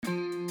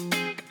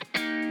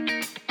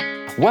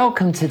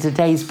Welcome to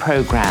today's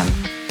programme.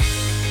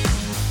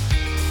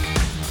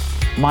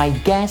 My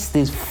guest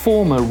is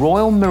former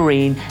Royal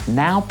Marine,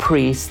 now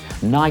priest,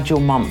 Nigel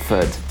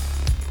Mumford.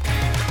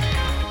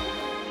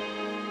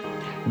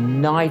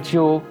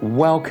 Nigel,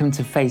 welcome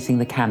to Facing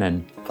the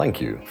Canon.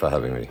 Thank you for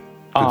having me.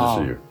 Good to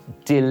see you.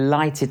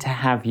 Delighted to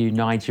have you,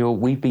 Nigel.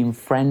 We've been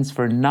friends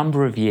for a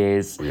number of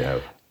years. We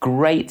have.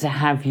 Great to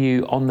have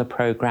you on the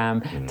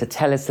programme to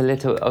tell us a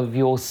little of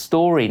your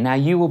story. Now,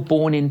 you were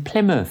born in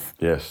Plymouth.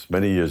 Yes,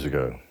 many years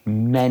ago.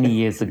 Many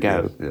years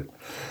ago. Yes,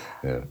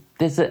 yeah.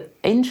 There's an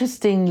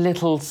interesting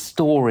little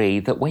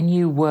story that when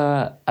you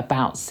were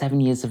about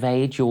 7 years of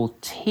age, your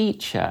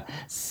teacher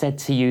said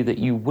to you that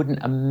you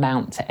wouldn't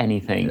amount to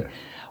anything. Yeah.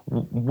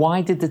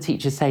 Why did the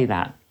teacher say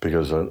that?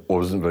 Because I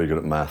wasn't very good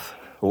at math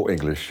or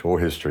English or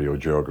history or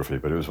geography,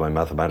 but it was my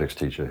mathematics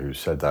teacher who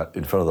said that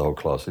in front of the whole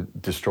class.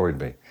 It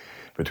destroyed me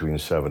between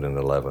 7 and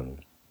 11.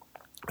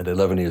 At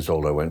 11 years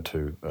old, I went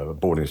to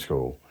boarding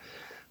school.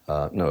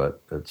 At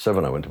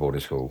 7 I went to boarding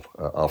school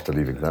after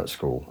leaving that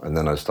school, and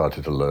then I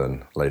started to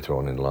learn later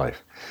on in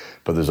life.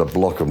 But there's a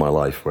block of my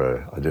life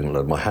where I didn't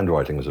learn. My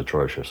handwriting was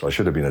atrocious. I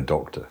should have been a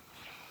doctor,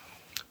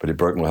 but it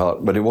broke my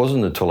heart. But it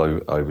wasn't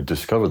until I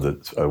discovered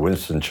that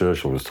Winston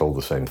Churchill was told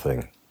the same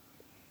thing.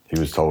 He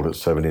was told at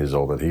 7 years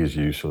old that he is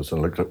useless,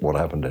 and look at what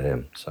happened to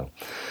him. So,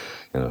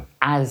 you know.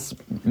 As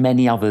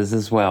many others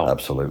as well.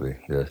 Absolutely,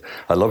 yes.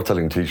 I love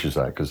telling teachers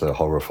that because they're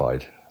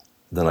horrified.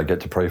 Then I get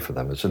to pray for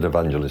them. It's an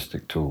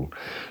evangelistic tool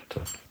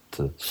to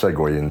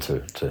segue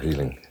into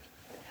healing.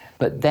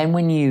 But then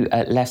when you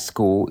left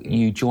school,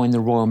 you joined the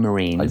Royal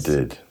Marines. I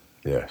did,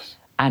 yes.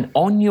 And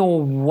on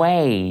your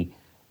way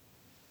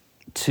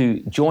to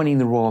joining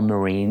the Royal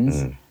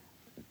Marines,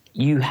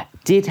 you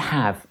did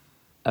have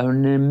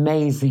an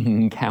amazing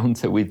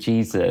encounter with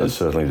Jesus. I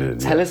certainly did.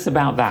 Tell us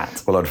about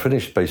that. Well, I'd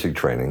finished basic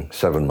training,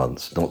 7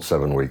 months, not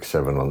 7 weeks,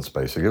 7 months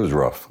basic. It was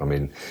rough. I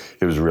mean,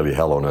 it was really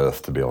hell on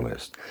earth, to be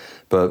honest.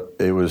 But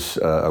it was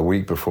a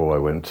week before I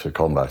went to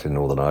combat in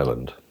Northern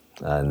Ireland.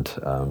 And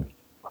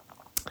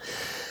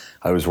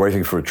I was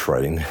waiting for a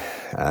train,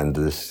 and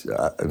this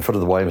in front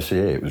of the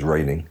YMCA, it was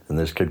raining, and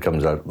this kid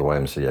comes out of the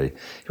YMCA.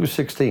 He was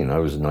 16, I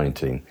was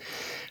 19.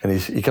 And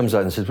he comes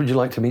out and says, "Would you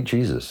like to meet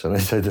Jesus?" And I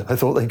said, "I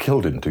thought they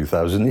killed him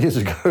 2,000 years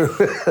ago."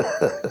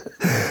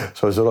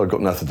 So I said, "I've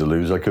got nothing to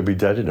lose. I could be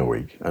dead in a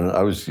week." And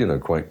I was,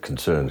 quite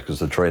concerned because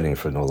the training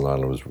for Northern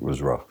Ireland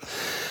was rough.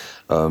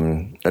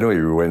 Anyway,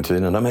 we went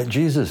in and I met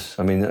Jesus.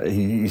 I mean,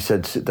 he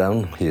said, "Sit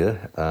down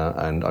here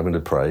and I'm going to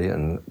pray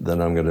and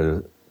then I'm going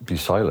to be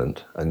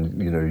silent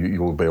and,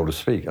 you will be able to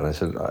speak." And I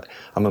said,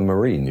 "I'm a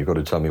Marine. You've got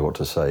to tell me what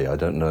to say. I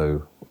don't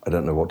know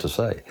what to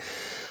say."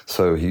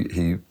 So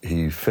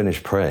he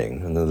finished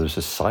praying, and then there was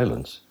this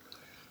silence,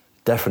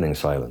 deafening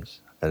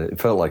silence. And it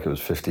felt like it was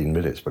 15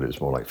 minutes, but it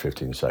was more like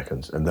 15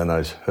 seconds. And then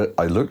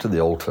I looked at the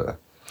altar,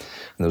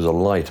 and there was a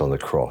light on the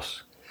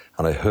cross.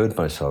 And I heard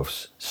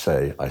myself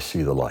say, "I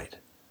see the light."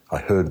 I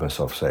heard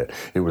myself say it.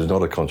 It was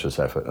not a conscious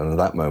effort. And at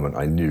that moment,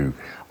 I knew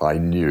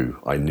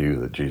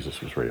that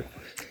Jesus was real.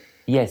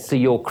 Yes, so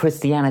your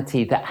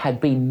Christianity that had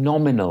been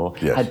nominal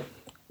had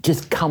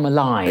just come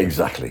alive.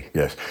 Exactly,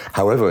 yes.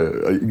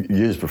 However,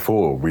 years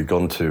before, we'd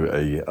gone to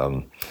a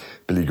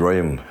Billy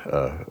Graham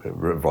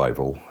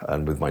revival,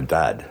 and with my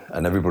dad,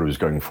 and everybody was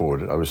going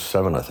forward. I was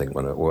 7, I think,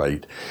 or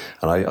 8,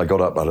 and I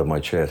got up out of my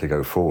chair to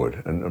go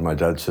forward, and my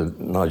dad said,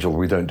 "Nigel,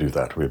 we don't do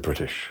that, we're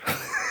British."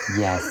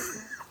 Yes.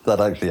 That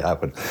actually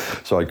happened.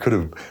 So I could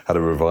have had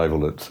a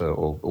revival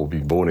or be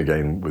born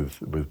again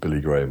with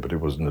Billy Graham, but it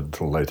wasn't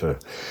until later.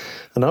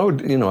 And I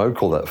would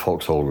call that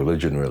foxhole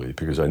religion, really,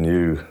 because I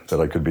knew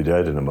that I could be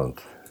dead in a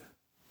month.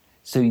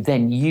 So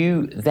then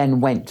you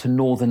went to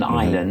Northern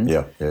Ireland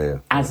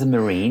as a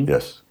Marine.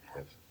 Yes.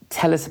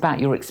 Tell us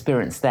about your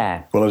experience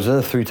there. Well, I was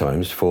there 3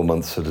 times, 4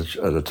 months at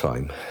a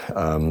time,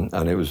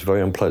 and it was very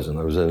unpleasant.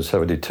 I was there in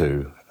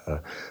 72.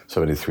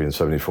 73 and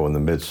 74 in the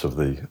midst of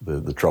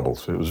the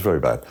troubles. It was very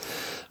bad.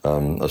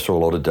 I saw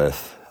a lot of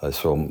death. I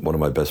saw one of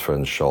my best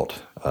friends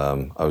shot.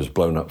 I was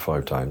blown up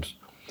 5 times,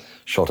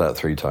 shot at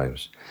 3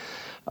 times.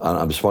 And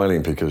I'm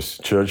smiling because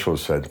Churchill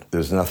said,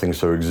 "There's nothing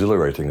so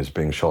exhilarating as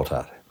being shot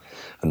at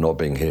and not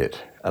being hit."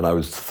 And I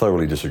would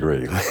thoroughly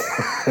disagree.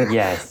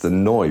 Yes. The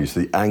noise,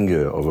 the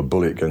anger of a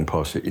bullet going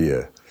past your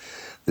ear,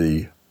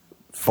 the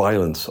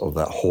violence of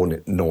that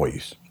hornet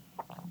noise,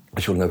 I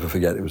shall never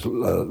forget. It was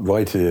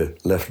right ear,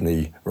 left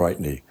knee, right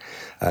knee.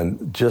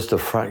 And just a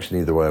fraction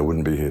either way, I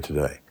wouldn't be here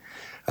today.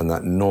 And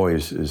that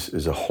noise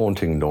is a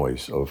haunting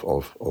noise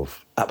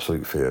of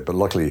absolute fear. But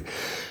luckily,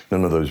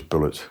 none of those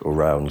bullets or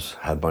rounds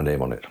had my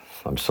name on it.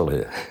 I'm still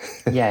here.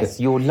 Yes,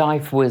 your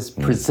life was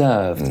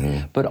preserved,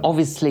 but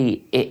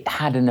obviously it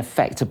had an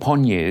effect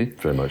upon you.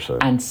 Very much so.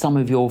 And some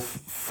of your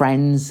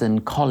friends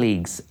and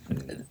colleagues,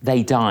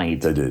 they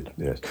died. They did,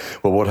 yes.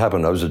 Well, what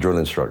happened, I was a drill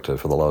instructor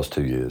for the last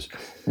 2 years.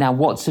 Now,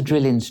 what's a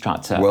drill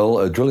instructor? Well,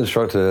 a drill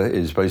instructor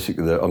is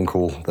basically their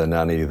uncle, their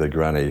nanny, their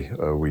granny.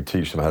 We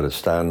teach them how to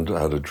stand,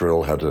 how to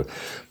drill, how to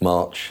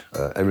march,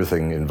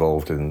 everything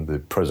involved in the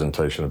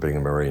presentation foundation of being a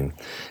Marine,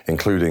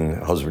 including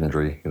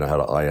husbandry, how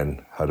to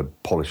iron, how to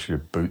polish your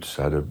boots,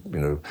 how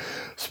to,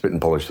 spit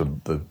and polish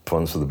the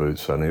fronts of the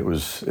boots. And it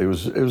was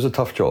a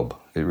tough job.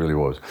 It really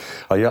was.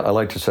 I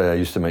like to say I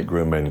used to make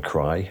grown men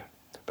cry,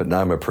 but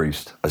now I'm a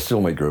priest. I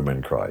still make grown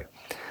men cry.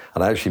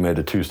 And I actually made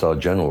a 2-star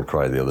general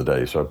cry the other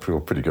day, so I feel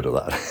pretty good at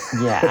that.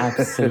 Yeah,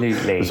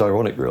 absolutely. It's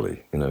ironic,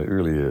 really. It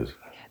really is.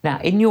 Now,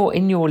 in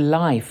your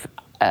life,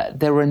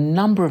 there were a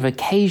number of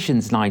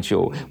occasions,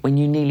 Nigel, when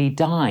you nearly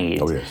died.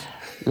 Oh, yes.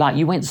 Like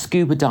you went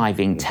scuba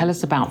diving. Tell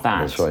us about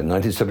that. That's right. In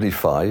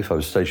 1975, I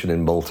was stationed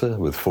in Malta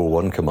with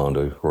 4-1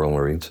 Commando, Royal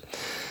Marines.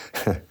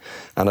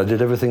 And I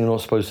did everything you're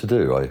not supposed to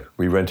do.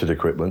 We rented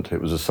equipment. It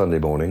was a Sunday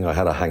morning. I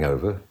had a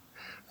hangover.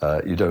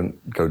 You don't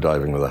go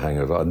diving with a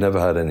hangover. I'd never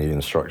had any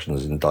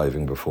instructions in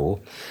diving before.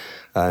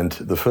 And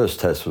the first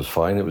test was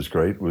fine. It was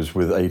great. It was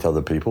with 8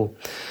 other people.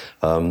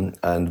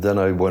 And then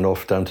I went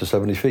off down to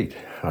 70 feet.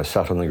 I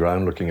sat on the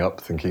ground looking up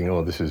thinking,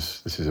 oh, this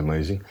is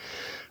amazing.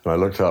 And I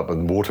looked up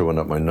and water went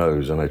up my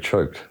nose and I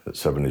choked at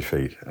 70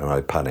 feet and I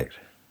panicked.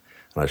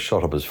 And I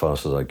shot up as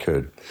fast as I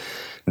could,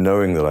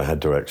 knowing that I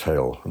had to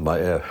exhale. And my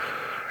air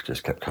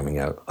just kept coming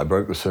out. I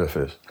broke the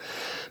surface.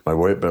 My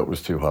weight belt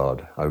was too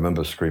hard. I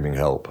remember screaming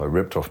help. I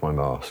ripped off my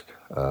mask,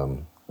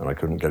 and I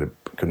couldn't get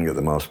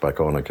the mask back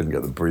on. I couldn't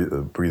get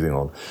the breathing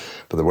on.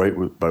 But the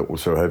weight belt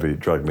was so heavy, it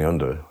dragged me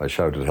under. I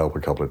shouted help a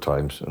couple of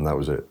times, and that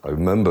was it. I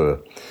remember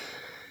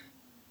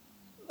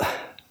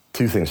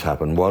 2 things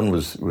happened. One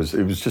was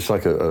it was just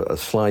like a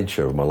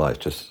slideshow of my life,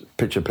 just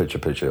picture, picture,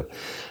 picture.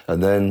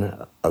 And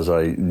then as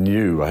I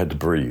knew I had to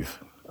breathe,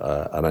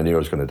 and I knew I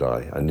was going to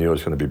die. I knew I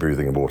was going to be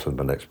breathing in water in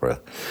my next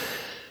breath.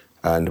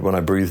 And when I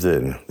breathed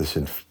in, this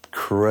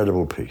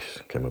incredible peace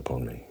came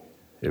upon me.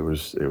 It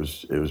was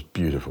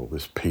beautiful.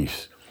 This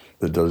peace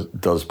that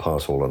does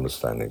pass all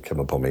understanding came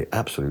upon me.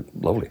 Absolutely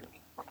lovely.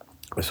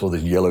 I saw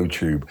this yellow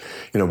tube.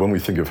 When we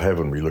think of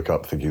heaven, we look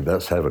up thinking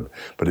that's heaven,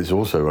 but it's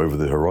also over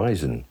the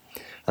horizon.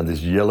 And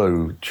this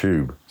yellow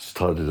tube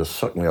started to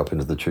suck me up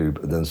into the tube,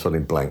 and then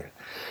suddenly blank.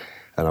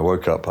 And I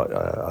woke up,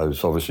 I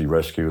was obviously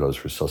rescued, I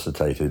was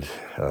resuscitated,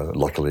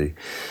 luckily.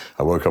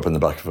 I woke up in the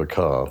back of a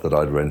car that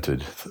I'd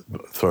rented,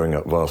 throwing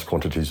up vast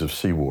quantities of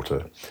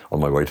seawater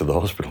on my way to the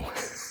hospital.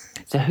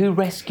 So who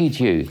rescued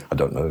you? I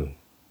don't know.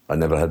 I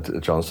never had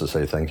a chance to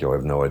say thank you. I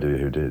have no idea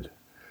who did.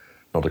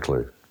 Not a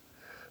clue.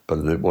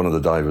 But one of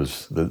the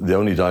divers, the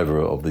only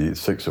diver of the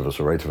 6 of us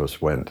or 8 of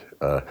us went,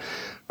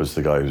 was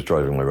the guy who was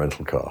driving my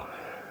rental car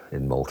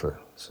in Malta.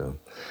 So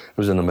it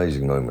was an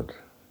amazing moment.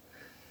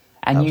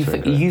 And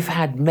you've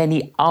had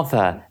many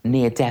other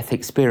near-death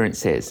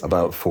experiences.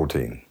 About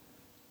 14.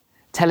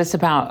 Tell us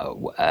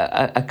about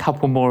a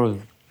couple more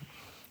of...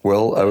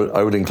 Well,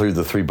 I would include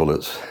the 3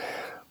 bullets,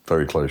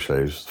 very close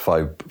shaves,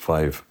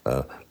 5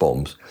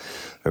 bombs.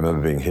 I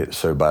remember being hit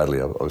so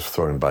badly I was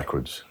thrown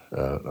backwards.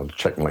 I was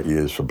checking my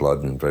ears for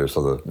blood and various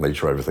other, made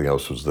sure everything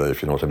else was there,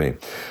 if you know what I mean.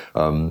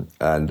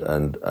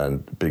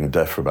 And being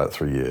deaf for about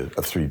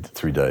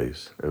 3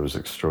 days. It was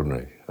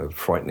extraordinary,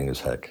 frightening as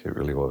heck. It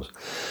really was.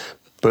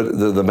 But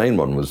the main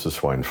one was the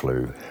swine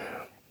flu.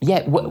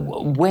 Yeah,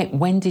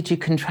 when did you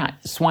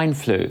contract swine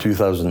flu?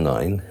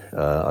 2009.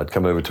 I'd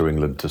come over to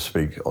England to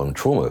speak on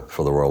trauma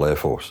for the Royal Air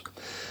Force.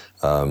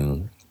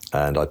 And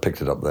I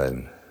picked it up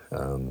then.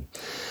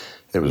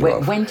 It was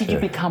rough. When did you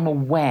become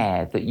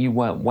aware that you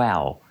weren't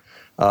well?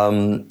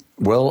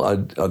 Well,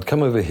 I'd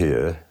come over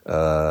here.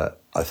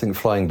 I think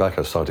flying back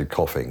I started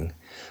coughing.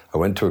 I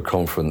went to a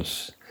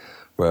conference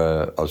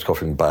where I was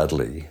coughing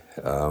badly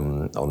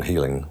on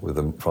healing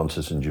with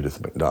Francis and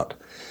Judith McNutt,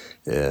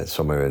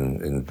 somewhere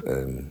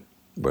in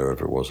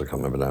wherever it was, I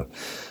can't remember now.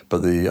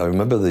 But I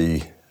remember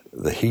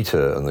the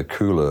heater and the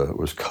cooler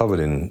was covered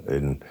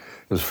in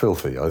it was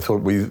filthy.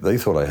 They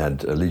thought I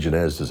had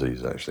Legionnaire's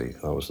disease, actually.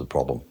 That was the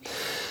problem.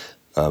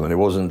 And it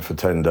wasn't for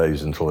 10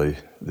 days until the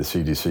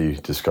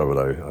CDC discovered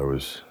I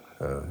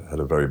had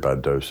a very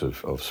bad dose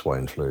of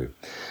swine flu.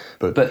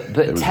 But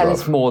tell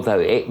us more, though.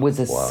 It was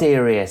a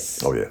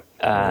serious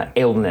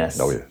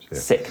illness,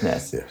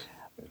 sickness. Yes.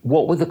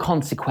 What were the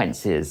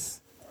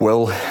consequences?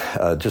 Well,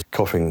 just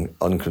coughing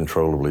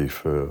uncontrollably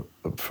for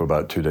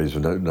about 2 days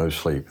with no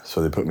sleep.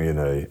 So they put me in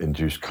a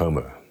induced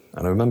coma.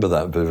 And I remember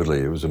that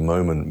vividly. It was a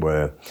moment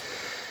where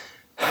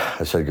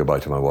I said goodbye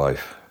to my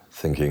wife,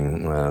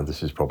 thinking,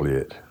 this is probably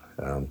it.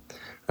 I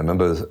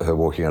remember her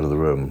walking out of the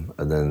room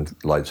and then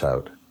lights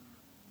out.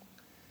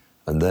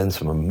 And then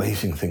some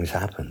amazing things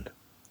happened.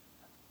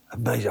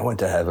 Amazing. I went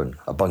to heaven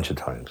a bunch of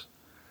times.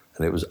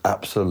 And it was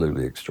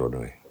absolutely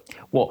extraordinary.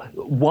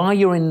 While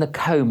you're in the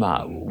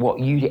coma,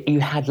 you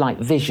had like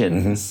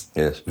visions? Mm-hmm.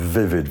 Yes,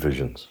 vivid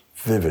visions.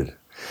 Vivid.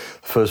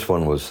 The first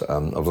one was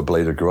of a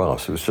blade of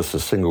grass. It was just a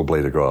single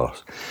blade of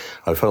grass.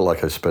 I felt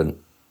like I spent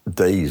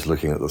days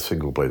looking at the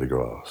single blade of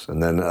grass.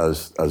 And then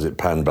as it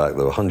panned back,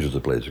 there were hundreds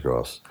of blades of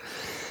grass.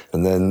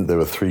 And then there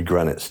were 3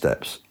 granite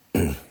steps.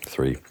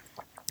 3.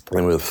 And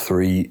there were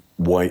 3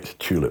 white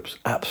tulips,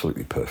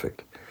 absolutely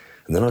perfect.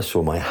 And then I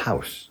saw my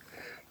house,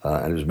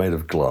 and it was made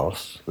of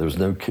glass. There was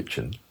no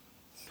kitchen.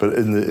 But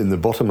in the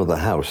bottom of the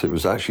house, it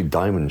was actually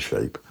diamond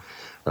shape.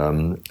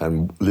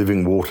 and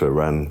living water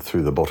ran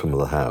through the bottom of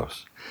the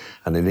house.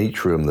 And in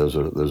each room there's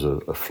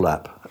a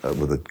flap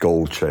with a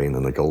gold chain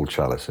and a gold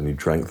chalice, and you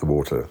drank the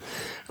water.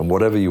 And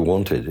whatever you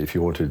wanted, if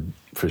you wanted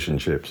fish and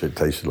chips, it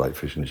tasted like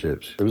fish and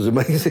chips. It was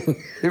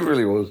amazing. It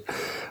really was.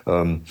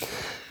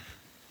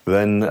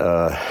 Then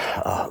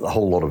a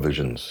whole lot of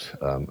visions.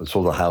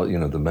 Saw the house,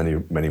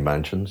 the many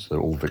mansions.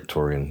 They're all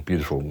Victorian,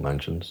 beautiful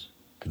mansions.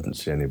 Didn't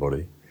see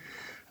anybody.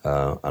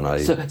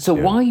 So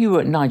while you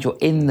were, Nigel,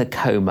 in the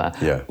coma,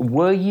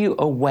 were you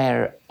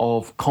aware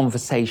of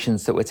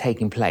conversations that were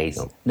taking place?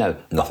 No,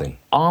 nothing.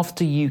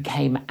 After you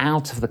came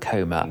out of the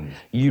coma,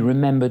 you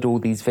remembered all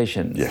these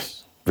visions?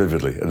 Yes,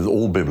 vividly. It was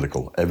all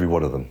biblical, every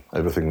one of them.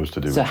 Everything was to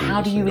do with Jesus. So how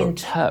do you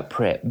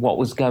interpret what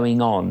was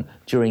going on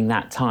during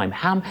that time?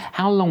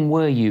 How long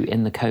were you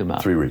in the coma?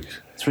 3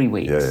 weeks. 3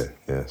 weeks?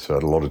 Yeah. So I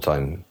had a lot of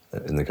time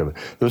in the coma.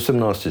 There was some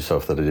nasty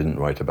stuff that I didn't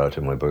write about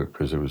in my book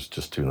because it was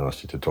just too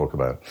nasty to talk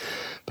about.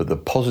 But the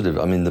positive,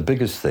 the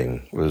biggest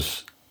thing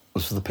was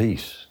the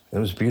peace. It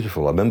was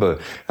beautiful. I remember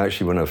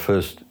actually when I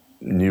first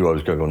knew I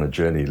was going on a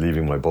journey,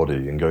 leaving my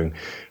body and going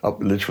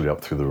literally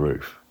up through the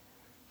roof,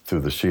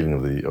 through the ceiling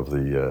of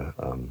the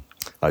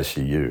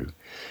ICU,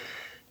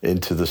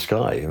 into the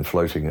sky and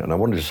floating. And I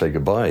wanted to say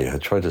goodbye. I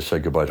tried to say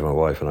goodbye to my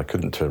wife and I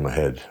couldn't turn my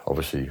head,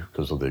 obviously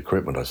because of the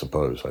equipment, I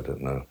suppose. I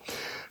don't know.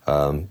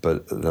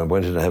 But I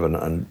went into heaven,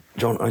 and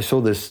John, I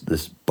saw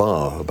this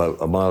bar about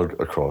a mile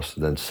across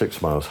and then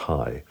 6 miles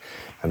high,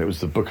 and it was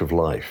the Book of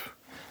Life,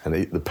 and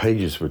the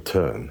pages would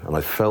turn, and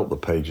I felt the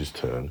pages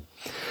turn,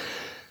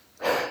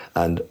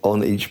 and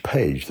on each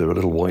page there were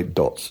little white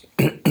dots,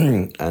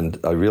 and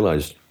I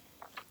realized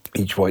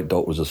each white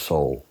dot was a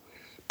soul,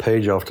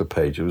 page after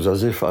page. It was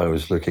as if I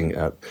was looking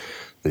at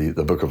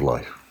the Book of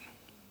Life.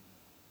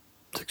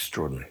 It's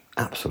extraordinary.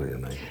 Absolutely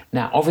amazing.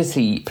 Now,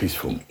 obviously,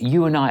 peaceful.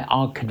 You and I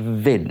are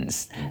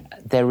convinced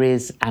there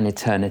is an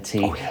eternity.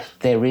 Oh, yes.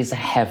 There is a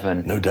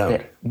heaven. No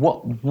doubt.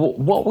 What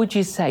would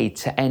you say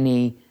to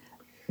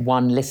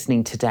anyone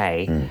listening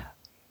today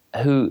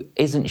who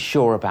isn't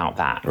sure about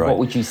that? Right. What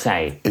would you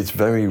say? It's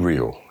very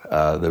real.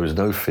 There was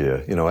no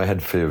fear. I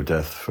had fear of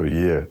death for a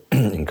year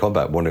in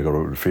combat, wondering what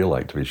it would feel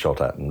like to be shot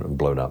at and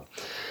blown up.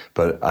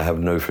 But I have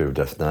no fear of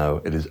death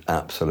now. It is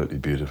absolutely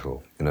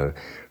beautiful.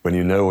 When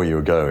you know where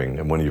you're going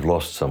and when you've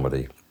lost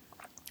somebody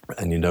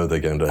and you know they're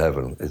going to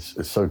heaven,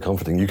 it's so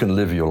comforting. You can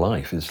live your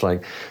life. It's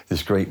like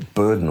this great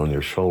burden on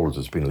your shoulders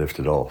has been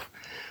lifted off.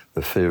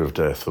 The fear of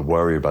death, the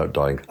worry about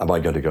dying, am I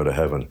going to go to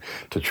heaven?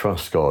 To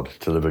trust God,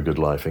 to live a good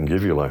life and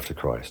give your life to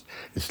Christ.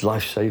 It's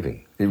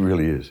life-saving. It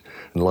really is.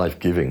 And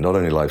life-giving. Not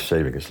only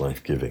life-saving, it's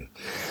life-giving.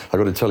 I've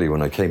got to tell you,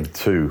 when I came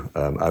to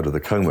out of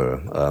the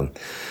coma,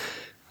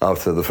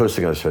 after the first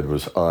thing I said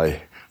was,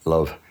 I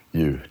love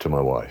you, to my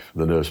wife.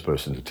 The nurse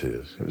burst into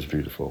tears. It was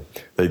beautiful.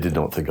 They did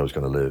not think I was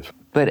going to live.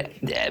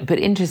 But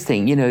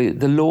interesting,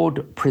 the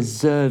Lord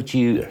preserved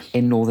you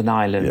in Northern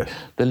Ireland. Yes.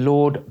 The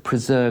Lord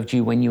preserved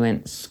you when you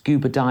went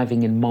scuba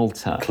diving in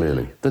Malta.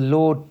 Clearly. The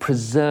Lord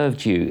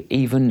preserved you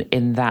even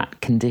in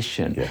that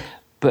condition. Yes.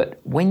 But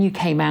when you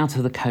came out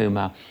of the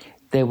coma,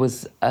 there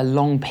was a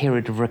long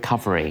period of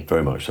recovery.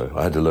 Very much so.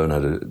 I had to learn how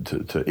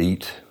to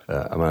eat.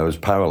 I was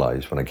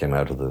paralyzed when I came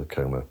out of the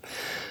coma.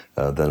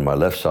 Then my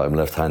left side, I'm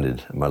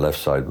left-handed, and my left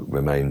side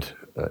remained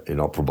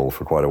inoperable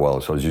for quite a while.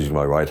 So I was using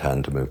my right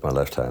hand to move my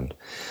left hand.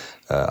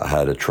 I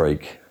had a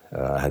trach.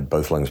 I had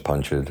both lungs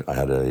punctured. I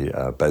had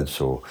a bed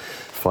sore,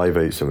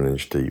 5/8 of an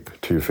inch deep,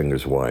 2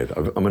 fingers wide.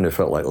 It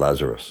felt like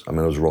Lazarus. I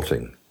was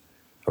rotting.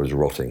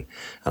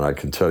 And I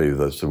can tell you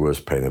that's the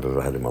worst pain I've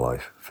ever had in my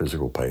life.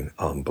 Physical pain,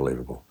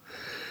 unbelievable.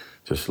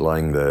 Just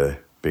lying there,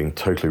 being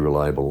totally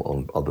reliable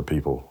on other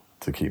people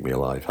to keep me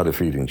alive. Had a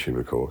feeding tube,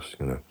 of course,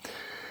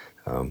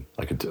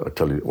 I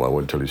tell you, I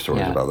won't tell you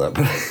stories about that.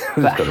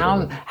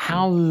 But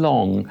how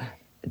long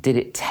did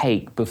it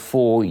take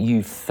before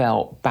you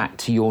felt back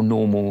to your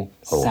normal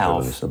self?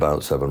 Heavens,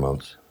 about 7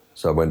 months.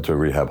 So I went to a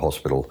rehab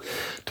hospital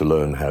to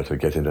learn how to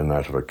get in and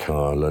out of a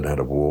car, learn how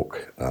to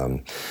walk,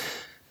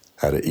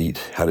 how to eat,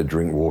 how to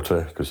drink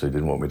water, because they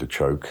didn't want me to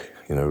choke.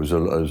 It was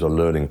a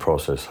learning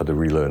process. Had to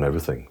relearn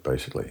everything,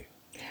 basically.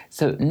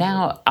 So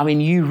now,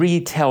 you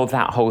retell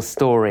that whole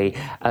story,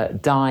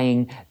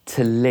 Dying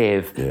to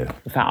Live. Yeah.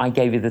 In fact, I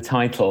gave you the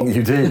title.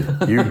 You did.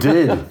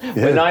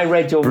 Yeah. When I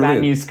read your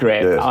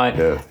manuscript,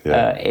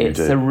 it's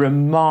a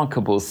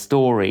remarkable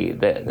story,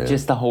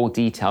 just the whole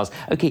details.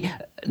 Okay,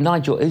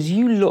 Nigel, as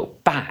you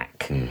look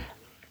back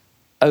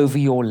over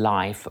your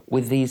life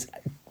with these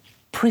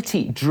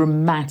pretty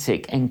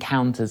dramatic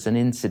encounters and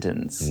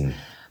incidents,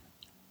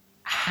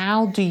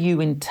 how do you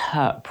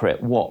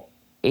interpret what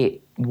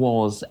it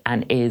was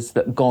and is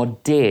that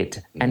God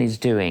did and is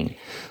doing?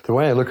 The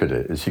way I look at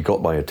it is he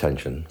got my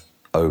attention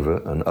over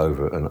and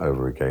over and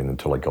over again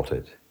until I got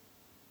it.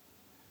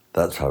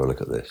 That's how I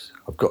look at this.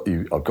 I've got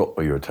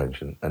your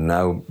attention. And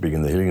now, being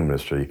in the healing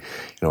ministry,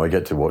 I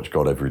get to watch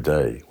God every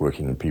day,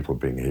 working in people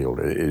being healed.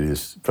 It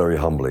is very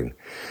humbling.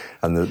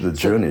 And the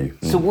journey...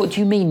 So what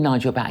do you mean,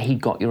 Nigel, about he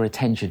got your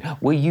attention?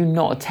 Were you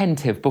not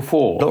attentive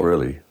before? Not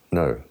really,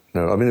 no.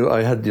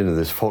 I had,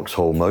 this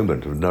foxhole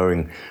moment of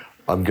knowing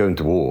I'm going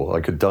to war. I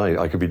could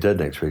die. I could be dead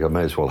next week. I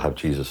may as well have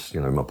Jesus,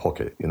 in my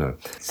pocket,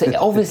 So it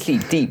obviously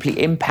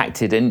deeply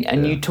impacted,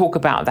 and you talk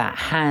about that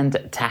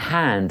hand to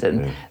hand,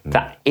 and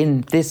that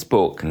in this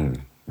book,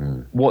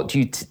 what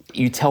do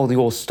you tell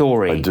your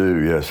story? I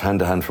do, yes, hand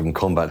to hand from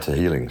combat to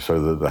healing.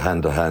 So the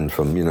hand to hand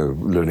from,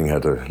 learning how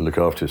to look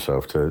after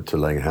yourself to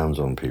laying hands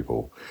on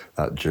people,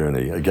 that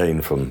journey,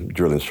 again, from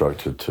drill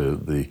instructor to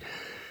the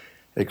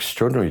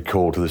extraordinary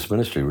call to this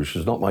ministry, which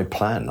was not my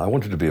plan. I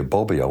wanted to be a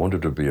bobby. I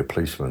wanted to be a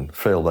policeman,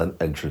 fail that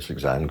entrance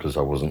exam because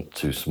I wasn't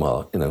too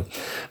smart,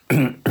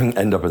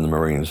 end up in the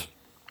Marines.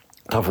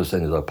 Toughest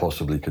thing that I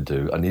possibly could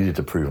do. I needed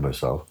to prove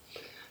myself.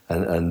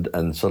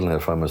 And suddenly I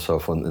found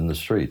myself in the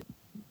street.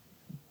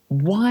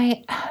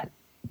 Why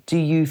do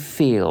you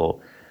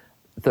feel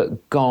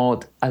that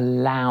God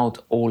allowed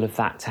all of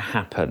that to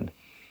happen?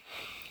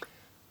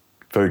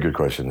 Very good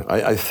question.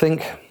 I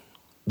think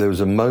there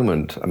was a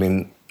moment,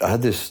 I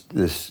had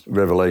this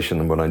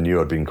revelation when I knew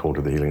I'd been called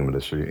to the healing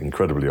ministry,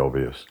 incredibly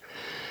obvious.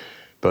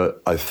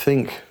 But I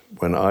think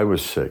when I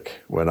was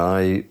sick, when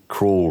I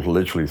crawled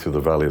literally through the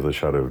valley of the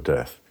shadow of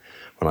death,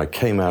 when I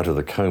came out of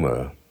the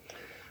coma,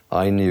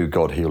 I knew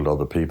God healed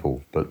other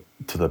people, but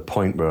to the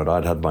point where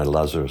I'd had my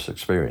Lazarus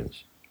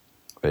experience,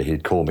 where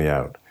he'd called me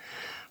out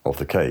of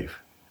the cave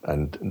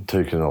and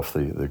taken off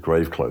the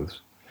grave clothes,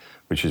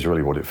 which is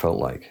really what it felt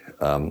like.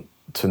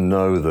 To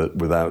know that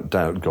without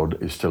doubt, God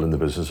is still in the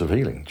business of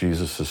healing.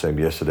 Jesus is the same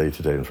yesterday,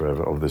 today, and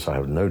forever. Of this I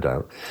have no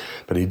doubt.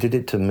 But he did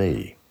it to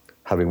me.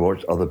 Having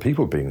watched other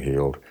people being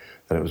healed,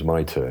 then it was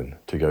my turn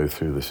to go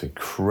through this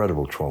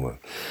incredible trauma.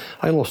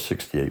 I lost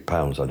 68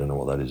 pounds. I don't know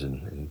what that is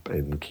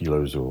in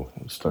kilos or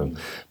stone.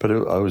 But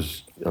I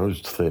was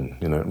thin.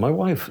 My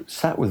wife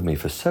sat with me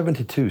for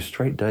 72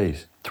 straight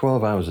days,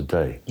 12 hours a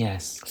day.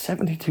 Yes.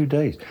 72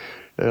 days.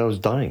 I was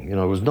dying.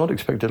 I was not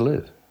expected to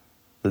live.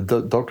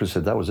 The doctor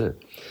said that was it.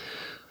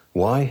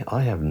 Why?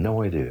 I have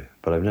no idea,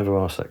 but I've never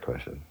asked that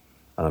question.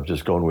 And I've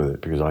just gone with it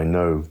because I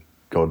know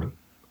God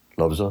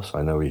loves us.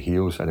 I know he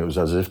heals. And it was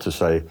as if to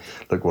say,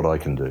 look what I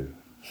can do.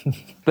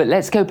 But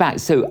let's go back.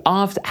 So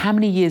how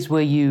many years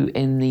were you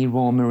in the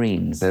Royal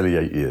Marines? Nearly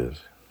 8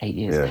 years. 8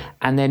 years. Yeah.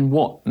 And then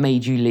what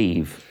made you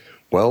leave?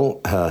 Well,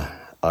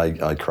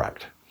 I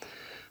cracked.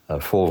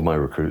 4 of my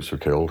recruits were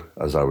killed,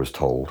 as I was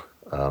told.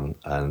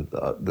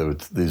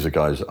 These are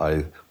guys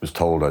I was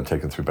told I'd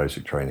taken through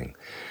basic training.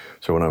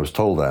 So when I was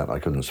told that, I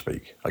couldn't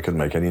speak. I couldn't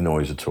make any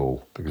noise at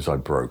all because I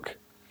broke.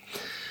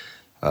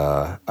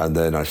 And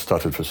then I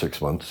stuttered for 6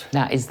 months.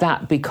 Now, is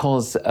that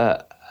because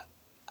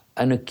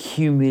an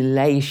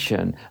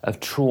accumulation of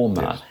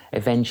trauma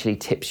eventually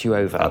tips you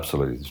over?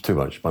 Absolutely. It's too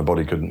much. My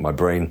body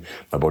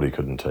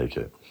couldn't take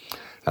it.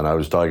 And I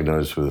was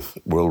diagnosed with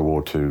World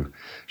War II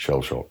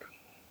shell shock.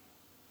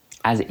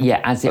 As it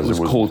was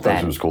called then.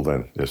 As it was called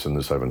then, yes, in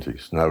the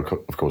 70s. Now,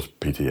 of course,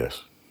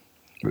 PTS.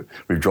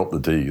 We've dropped the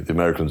D. The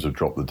Americans have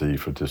dropped the D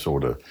for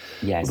disorder.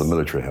 Yes. Well, the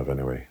military have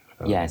anyway.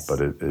 Yes. But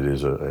it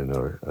is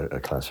a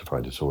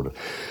classified disorder.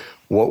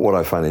 What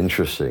I find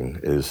interesting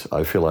is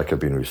I feel like I've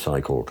been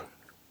recycled.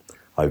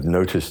 I've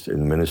noticed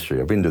in ministry,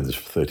 I've been doing this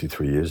for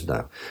 33 years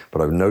now, but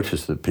I've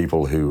noticed that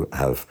people who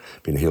have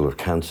been healed of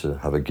cancer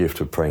have a gift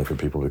of praying for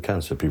people with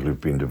cancer. People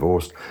who've been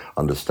divorced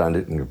understand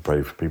it and can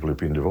pray for people who've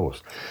been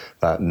divorced.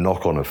 That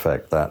knock-on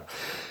effect, that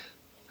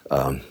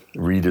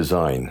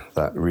redesign,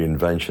 that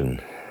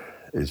reinvention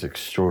is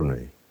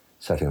extraordinary,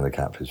 setting the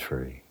captives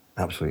free.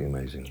 Absolutely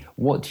amazing.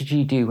 What did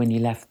you do when you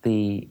left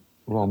the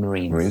Royal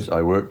Marines?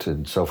 I worked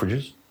in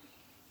Selfridges,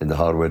 in the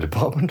hardware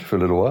department for a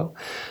little while.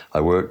 I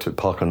worked at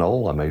Parker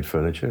Knoll. I made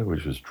furniture,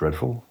 which was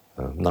dreadful.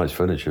 Nice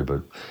furniture,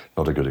 but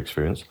not a good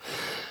experience.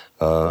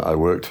 I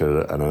worked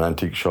at an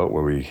antique shop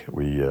where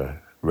we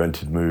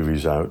rented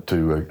movies out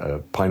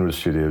to Pinewood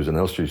Studios and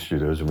Elstree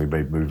Studios, and we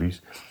made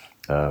movies,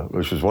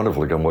 which was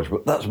wonderful to go and watch.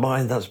 But that's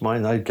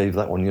mine. I gave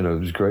that one, it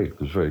was great. It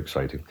was very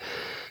exciting.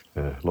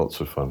 Lots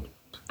of fun.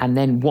 And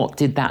then what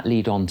did that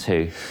lead on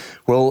to?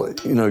 Well,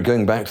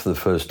 going back to the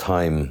first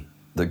time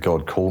that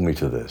God called me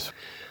to this,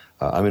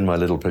 I'm in my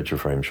little picture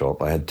frame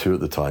shop. I had 2 at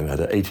the time. I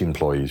had 8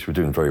 employees. We were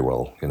doing very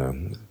well,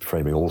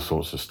 framing all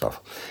sorts of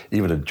stuff.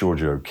 Even at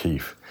Georgia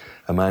O'Keeffe,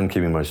 a man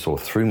came in my store,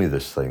 threw me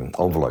this thing,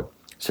 envelope,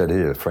 said,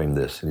 here, frame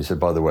this. And he said,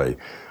 by the way,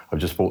 I've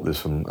just bought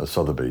this from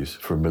Sotheby's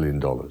for $1 million.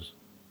 $1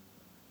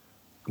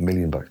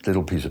 million,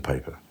 little piece of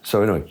paper.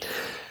 So anyway,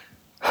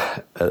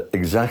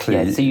 exactly.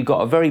 Yeah, so you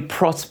got a very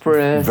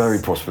prosperous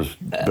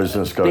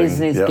business going.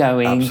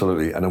 Going.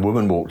 Absolutely. And a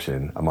woman walks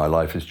in and my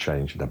life has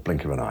changed in a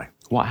blink of an eye.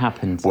 What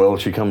happened? Well,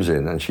 she comes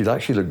in and she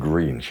actually looked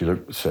green. She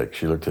looked sick.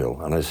 She looked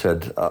ill. And I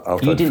said,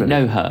 after You didn't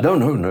know her?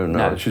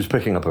 No. She was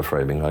picking up a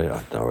framing. I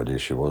had no idea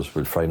she was.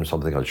 We'd framed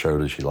something. I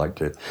showed her. She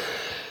liked it.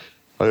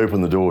 I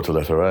opened the door to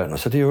let her out and I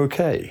said, are you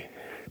okay?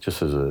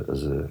 Just as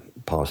a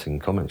passing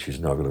comment, she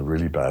said, no, I've got a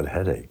really bad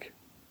headache.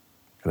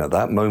 And at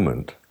that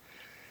moment,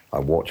 I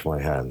watched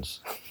my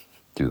hands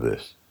do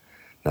this.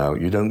 Now,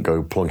 you don't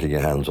go plonking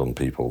your hands on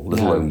people,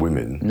 let alone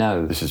women.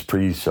 No. This is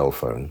pre-cell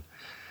phone.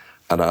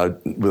 And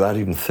without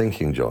even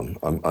thinking, John,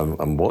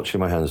 I'm watching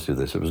my hands do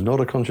this. It was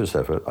not a conscious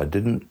effort. I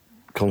didn't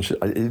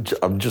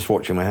I'm just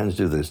watching my hands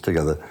do this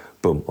together,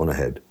 boom, on her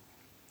head.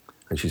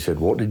 And she said,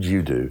 "What did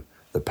you do?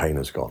 The pain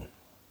has gone."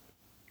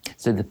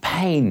 So the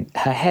pain,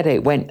 her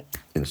headache went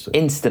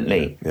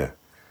instantly. Yeah.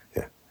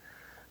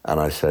 And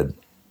I said,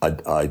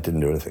 I didn't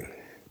do anything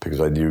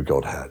because I knew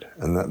God had.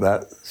 And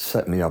that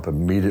set me up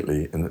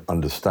immediately in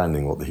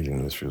understanding what the healing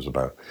ministry was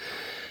about.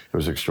 It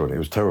was extraordinary. It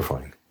was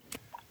terrifying.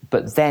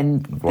 But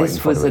then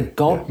this was a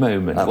God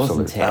moment,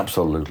 wasn't it?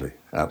 Absolutely.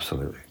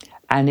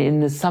 And in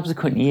the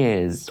subsequent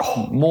years,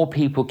 more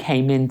people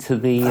came into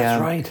the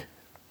That's right.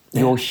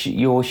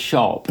 your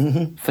shop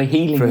for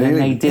healing than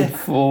they did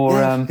for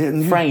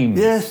frames.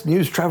 Yes,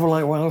 news traveled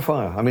like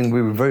wildfire. I mean,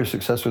 we were very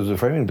successful as a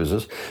framing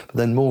business, but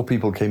then more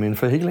people came in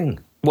for healing.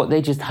 What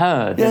they just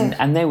heard,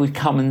 and they would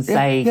come and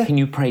say, "Can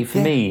you pray for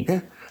me?"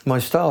 Yeah. My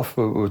staff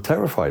were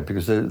terrified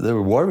because they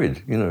were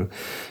worried,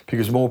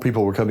 because more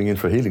people were coming in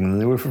for healing than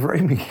they were for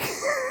framing.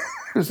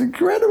 It was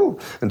incredible.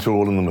 Until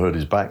all of them heard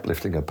his back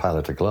lifting a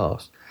pallet of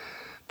glass.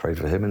 Prayed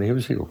for him and he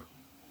was healed.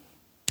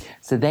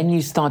 So then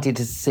you started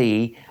to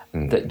see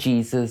that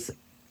Jesus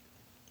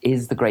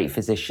is the great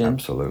physician.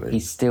 Absolutely. He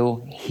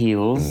still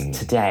heals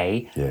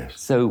today. Yes.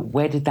 So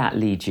where did that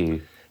lead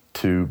you?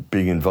 To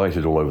being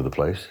invited all over the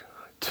place,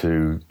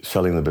 to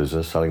selling the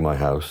business, selling my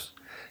house,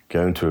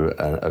 going to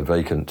a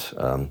vacant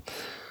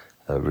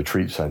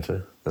retreat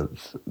centre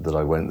that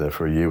I went there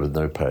for a year with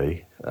no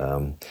pay.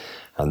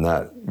 And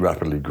that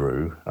rapidly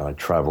grew. I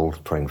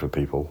travelled praying for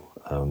people.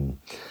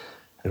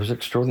 It was an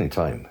extraordinary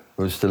time.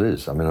 Well, it still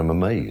is. I mean, I'm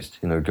amazed,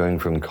 going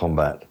from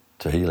combat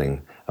to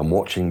healing and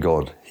watching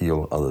God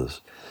heal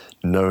others,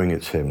 knowing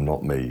it's him,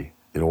 not me,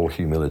 in all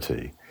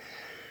humility,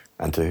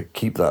 and to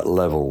keep that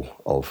level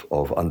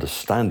of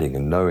understanding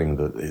and knowing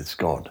that it's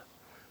God.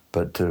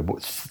 But to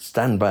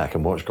stand back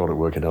and watch God at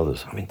work in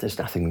others, I mean, there's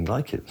nothing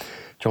like it.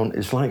 John,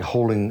 it's like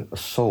holding a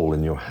soul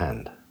in your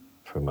hand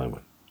for a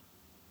moment.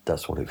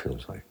 That's what it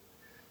feels like.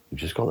 You've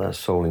just got that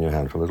soul in your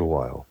hand for a little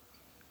while,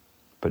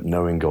 but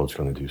knowing God's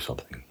going to do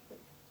something.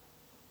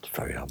 It's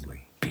very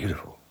humbling,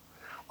 beautiful.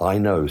 I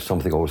know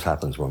something always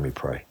happens when we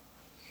pray.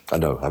 I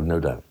know, I have no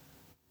doubt.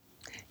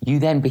 You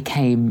then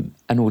became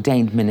an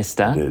ordained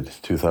minister. I did,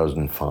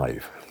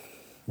 2005,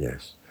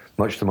 yes.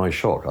 Much to my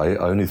shock, I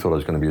only thought I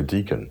was going to be a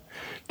deacon.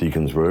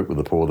 Deacons work with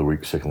the poor, the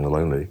weak, sick and the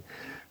lonely.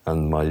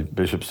 And my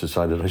bishops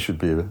decided I should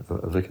be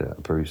a vicar,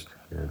 a priest.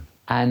 Yeah.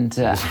 And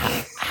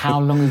how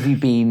long have you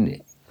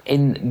been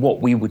in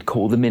what we would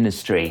call the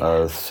ministry?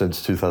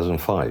 Since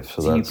 2005.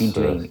 So you've been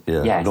doing...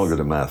 yes. I'm not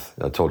good at math.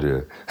 I told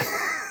you.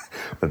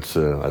 That's, I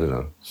don't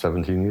know,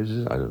 17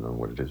 years? I don't know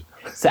what it is.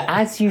 So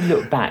as you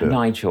look back,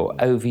 Nigel,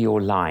 over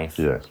your life,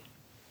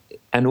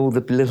 and all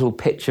the little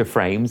picture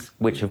frames,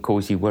 which of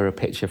course you were a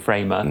picture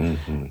framer,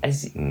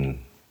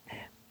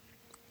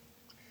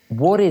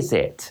 what is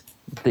it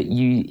that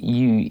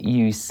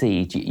you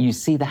see? You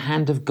see the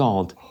hand of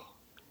God,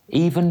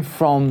 even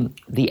from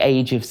the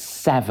age of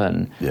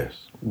 7,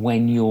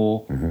 when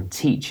your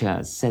teacher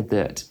said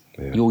that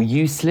you're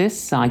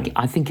useless. I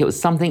think it was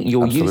something,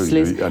 you're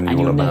useless. And you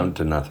will amount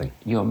to nothing.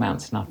 You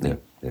amount to nothing.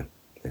 Yeah.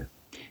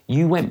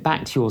 You went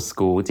back to your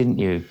school, didn't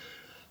you?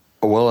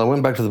 Well, I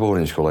went back to the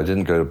boarding school. I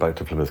didn't go back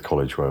to Plymouth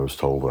College where I was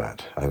told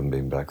that. I haven't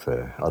been back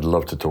there. I'd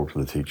love to talk to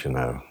the teacher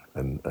now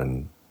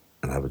and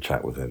have a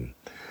chat with him.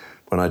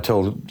 When I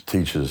tell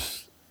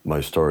teachers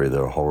my story,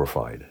 they're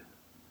horrified.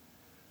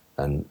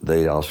 And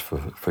they ask for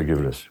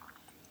forgiveness.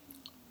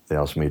 They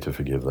asked me to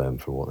forgive them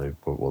for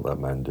what that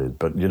man did.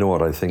 But you know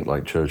what? I think,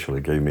 like Churchill,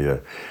 it gave me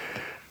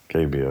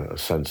a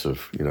sense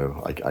of,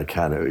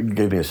 it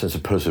gave me a sense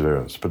of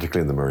perseverance,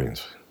 particularly in the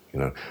Marines.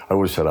 I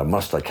always said, I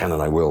must, I can,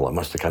 and I will. I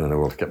must, I can, and I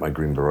will to get my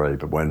Green Beret.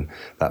 But when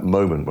that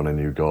moment when I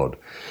knew God,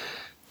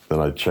 then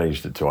I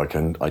changed it to I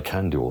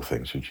can do all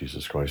things through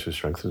Jesus Christ who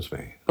strengthens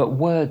me. But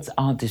words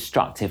are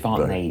destructive,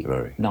 aren't they,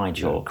 very,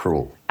 Nigel? Yeah,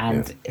 cruel.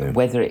 And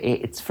whether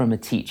it's from a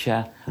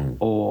teacher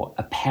or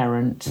a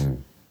parent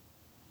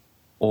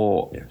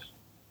or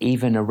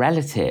even a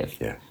relative,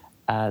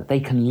 they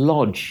can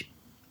lodge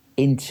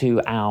into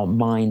our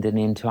mind and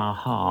into our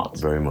heart.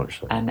 Very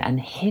much so.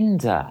 And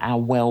hinder our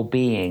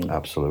well-being.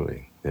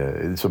 Absolutely. Yeah,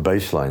 it's a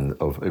baseline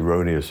of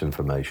erroneous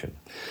information.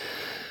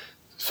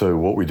 So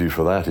what we do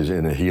for that is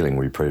inner healing.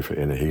 We pray for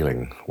inner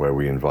healing, where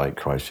we invite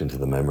Christ into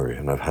the memory.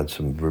 And I've had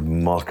some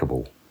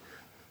remarkable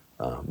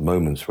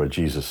moments where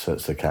Jesus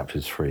sets the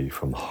captives free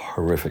from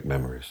horrific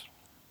memories.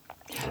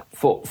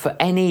 For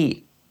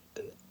any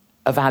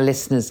of our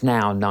listeners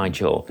now,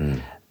 Nigel,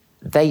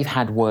 they've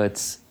had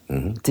words,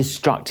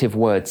 destructive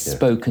words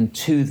spoken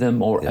to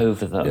them or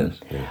over them.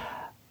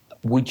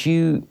 Would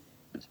you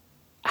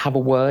have a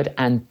word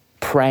and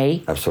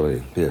pray?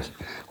 Absolutely, yes.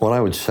 What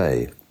I would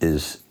say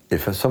is,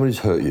 if somebody's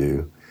hurt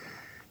you,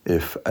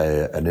 if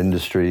an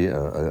industry,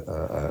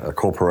 a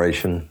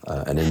corporation,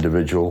 an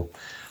individual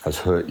has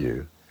hurt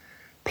you,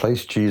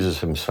 place Jesus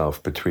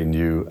himself between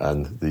you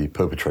and the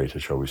perpetrator,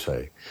 shall we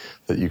say,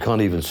 that you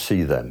can't even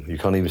see them. You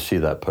can't even see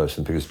that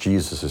person because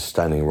Jesus is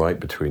standing right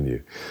between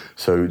you.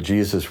 So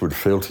Jesus would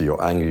filter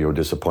your anger, your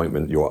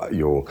disappointment,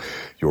 your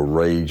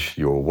rage,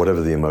 your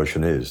whatever the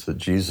emotion is, that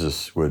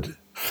Jesus would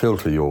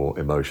filter your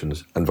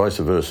emotions, and vice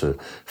versa,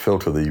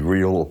 filter the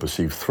real or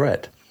perceived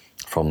threat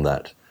from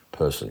that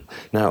person.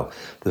 Now,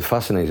 the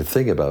fascinating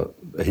thing about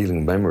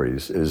healing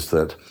memories is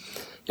that,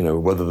 you know,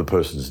 whether the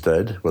person's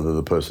dead, whether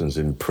the person's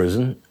in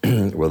prison,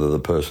 whether the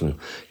person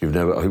you've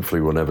never,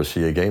 hopefully will never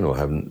see again or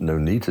have no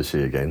need to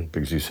see again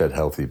because you set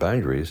healthy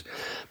boundaries,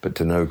 but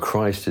to know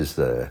Christ is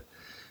there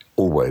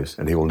always,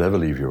 and he will never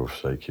leave you or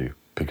forsake you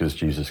because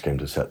Jesus came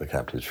to set the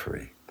captives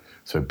free.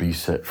 So be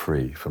set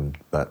free from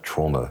that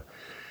trauma.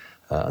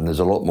 And there's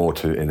a lot more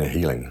to inner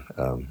healing,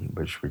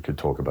 which we could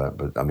talk about,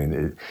 but I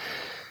mean,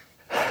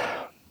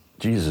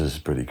 Jesus is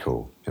pretty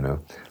cool, you know.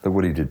 Look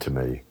what he did to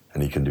me,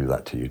 and he can do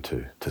that to you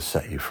too, to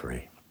set you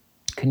free.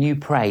 Can you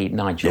pray,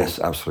 Nigel? Yes,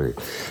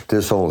 absolutely.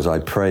 Dear souls, I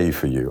pray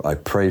for you. I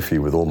pray for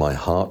you with all my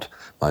heart,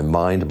 my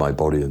mind, my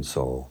body and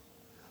soul.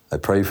 I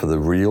pray for the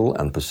real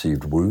and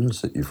perceived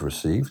wounds that you've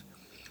received.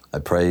 I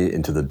pray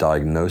into the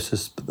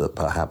diagnosis that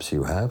perhaps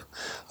you have.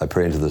 I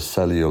pray into the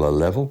cellular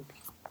level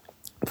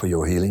for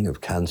your healing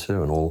of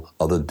cancer and all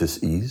other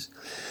disease.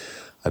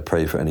 I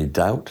pray for any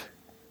doubt,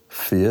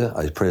 fear.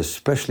 I pray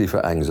especially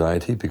for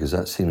anxiety because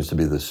that seems to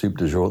be the soup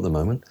du jour at the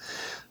moment,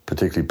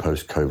 particularly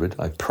post-COVID.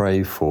 I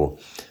pray for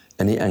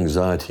any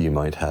anxiety you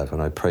might have,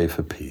 and I pray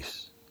for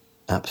peace,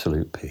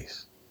 absolute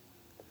peace.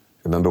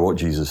 Remember what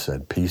Jesus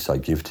said, peace I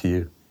give to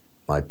you,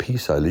 my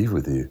peace I leave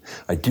with you.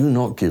 I do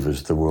not give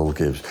as the world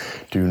gives.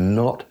 Do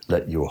not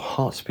let your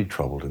hearts be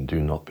troubled and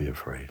do not be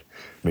afraid.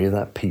 May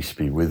that peace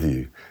be with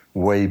you,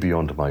 way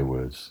beyond my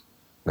words.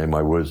 May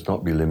my words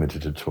not be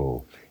limited at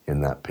all in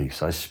that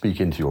peace. I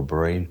speak into your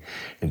brain,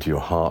 into your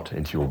heart,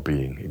 into your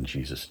being, in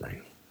Jesus'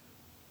 name.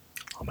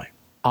 Amen.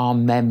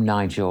 Amen,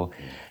 Nigel.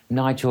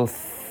 Nigel,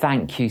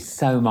 thank you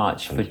so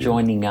much for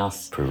joining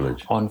us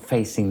on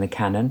Facing the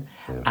Canon.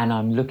 Yeah. And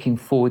I'm looking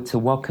forward to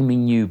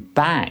welcoming you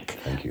back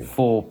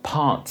for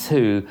part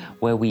 2,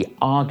 where we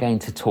are going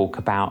to talk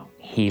about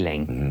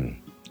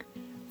healing.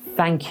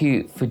 Thank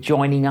you for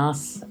joining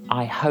us.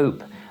 I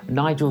hope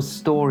Nigel's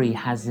story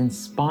has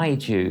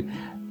inspired you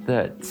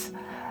that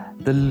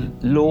the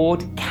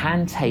Lord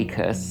can take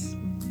us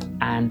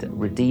and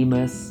redeem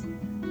us,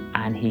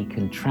 and he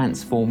can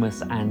transform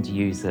us and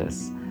use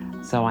us.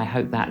 So I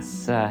hope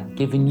that's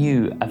given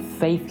you a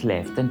faith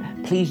lift.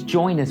 And please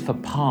join us for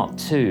part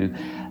 2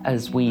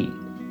 as we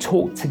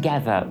talk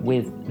together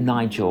with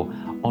Nigel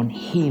on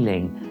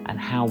healing and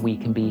how we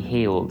can be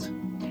healed.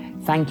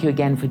 Thank you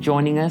again for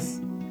joining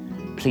us.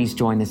 Please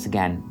join us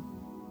again.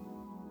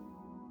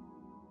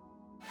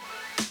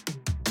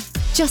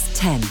 Just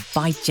 10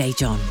 by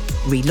J.John,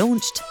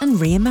 relaunched and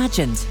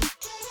reimagined.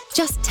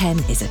 Just 10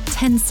 is a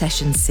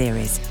 10-session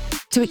series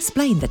to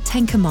explain the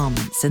 10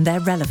 Commandments and their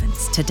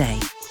relevance today.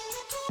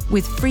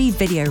 With free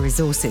video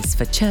resources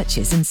for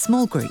churches and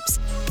small groups,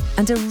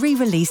 and a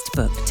re-released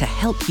book to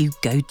help you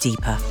go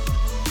deeper.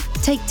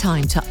 Take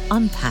time to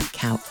unpack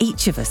how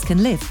each of us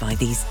can live by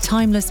these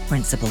timeless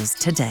principles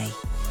today.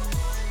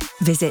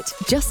 Visit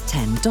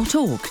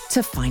just10.org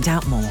to find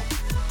out more.